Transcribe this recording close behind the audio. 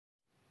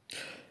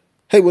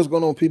Hey, what's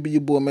going on, people? Your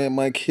boy, man,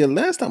 Mike here.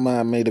 Last time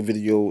I made a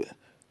video,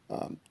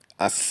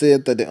 I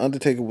said that The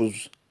Undertaker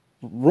was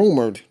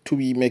rumored to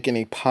be making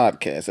a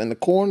podcast. And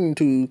according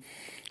to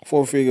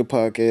Four Figure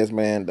Podcast,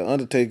 man, The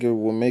Undertaker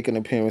will make an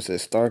appearance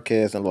at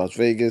StarCast in Las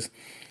Vegas.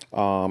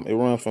 It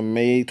runs from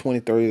May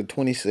 23rd to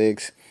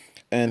 26th.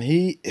 And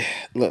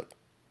look,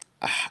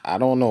 I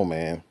don't know,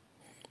 man.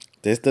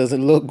 This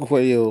doesn't look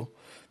well.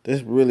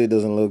 This really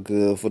doesn't look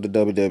good for the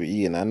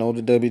WWE. And I know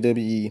the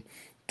WWE,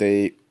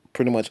 they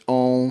pretty much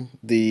own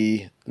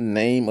the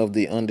name of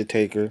the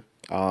Undertaker.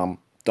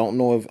 Don't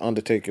know if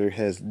Undertaker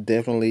has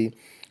definitely,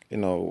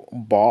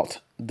 bought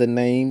the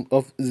name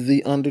of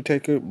the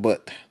Undertaker,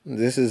 but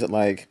this is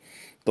like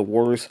the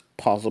worst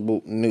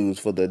possible news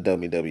for the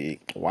WWE.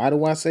 Why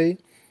do I say?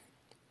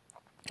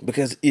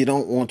 Because you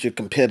don't want your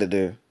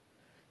competitor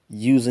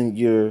using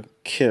your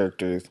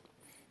characters,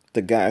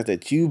 the guys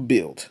that you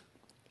built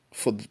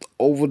for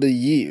over the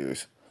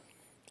years,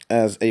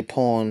 as a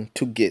pawn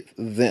to get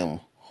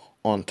them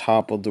on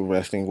top of the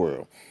wrestling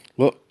world.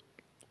 Look,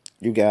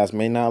 you guys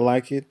may not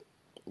like it.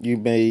 You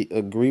may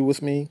agree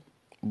with me,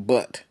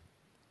 but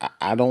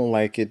I don't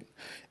like it.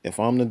 If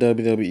I'm the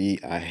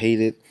WWE, I hate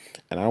it.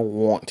 And I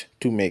want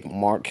to make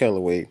Mark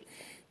Callaway,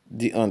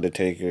 the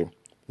Undertaker,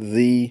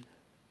 the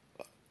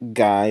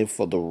guy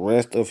for the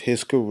rest of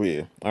his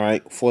career, all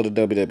right, for the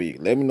WWE.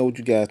 Let me know what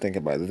you guys think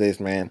about this,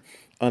 man.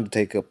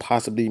 Undertaker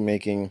possibly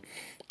making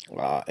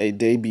a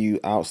debut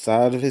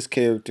outside of his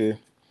character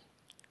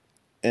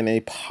in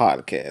a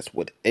podcast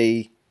with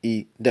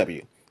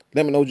AEW.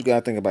 Let me know what you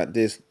guys think about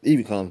this. Leave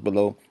your comments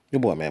below. Your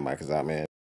boy, man, Mike is out, man.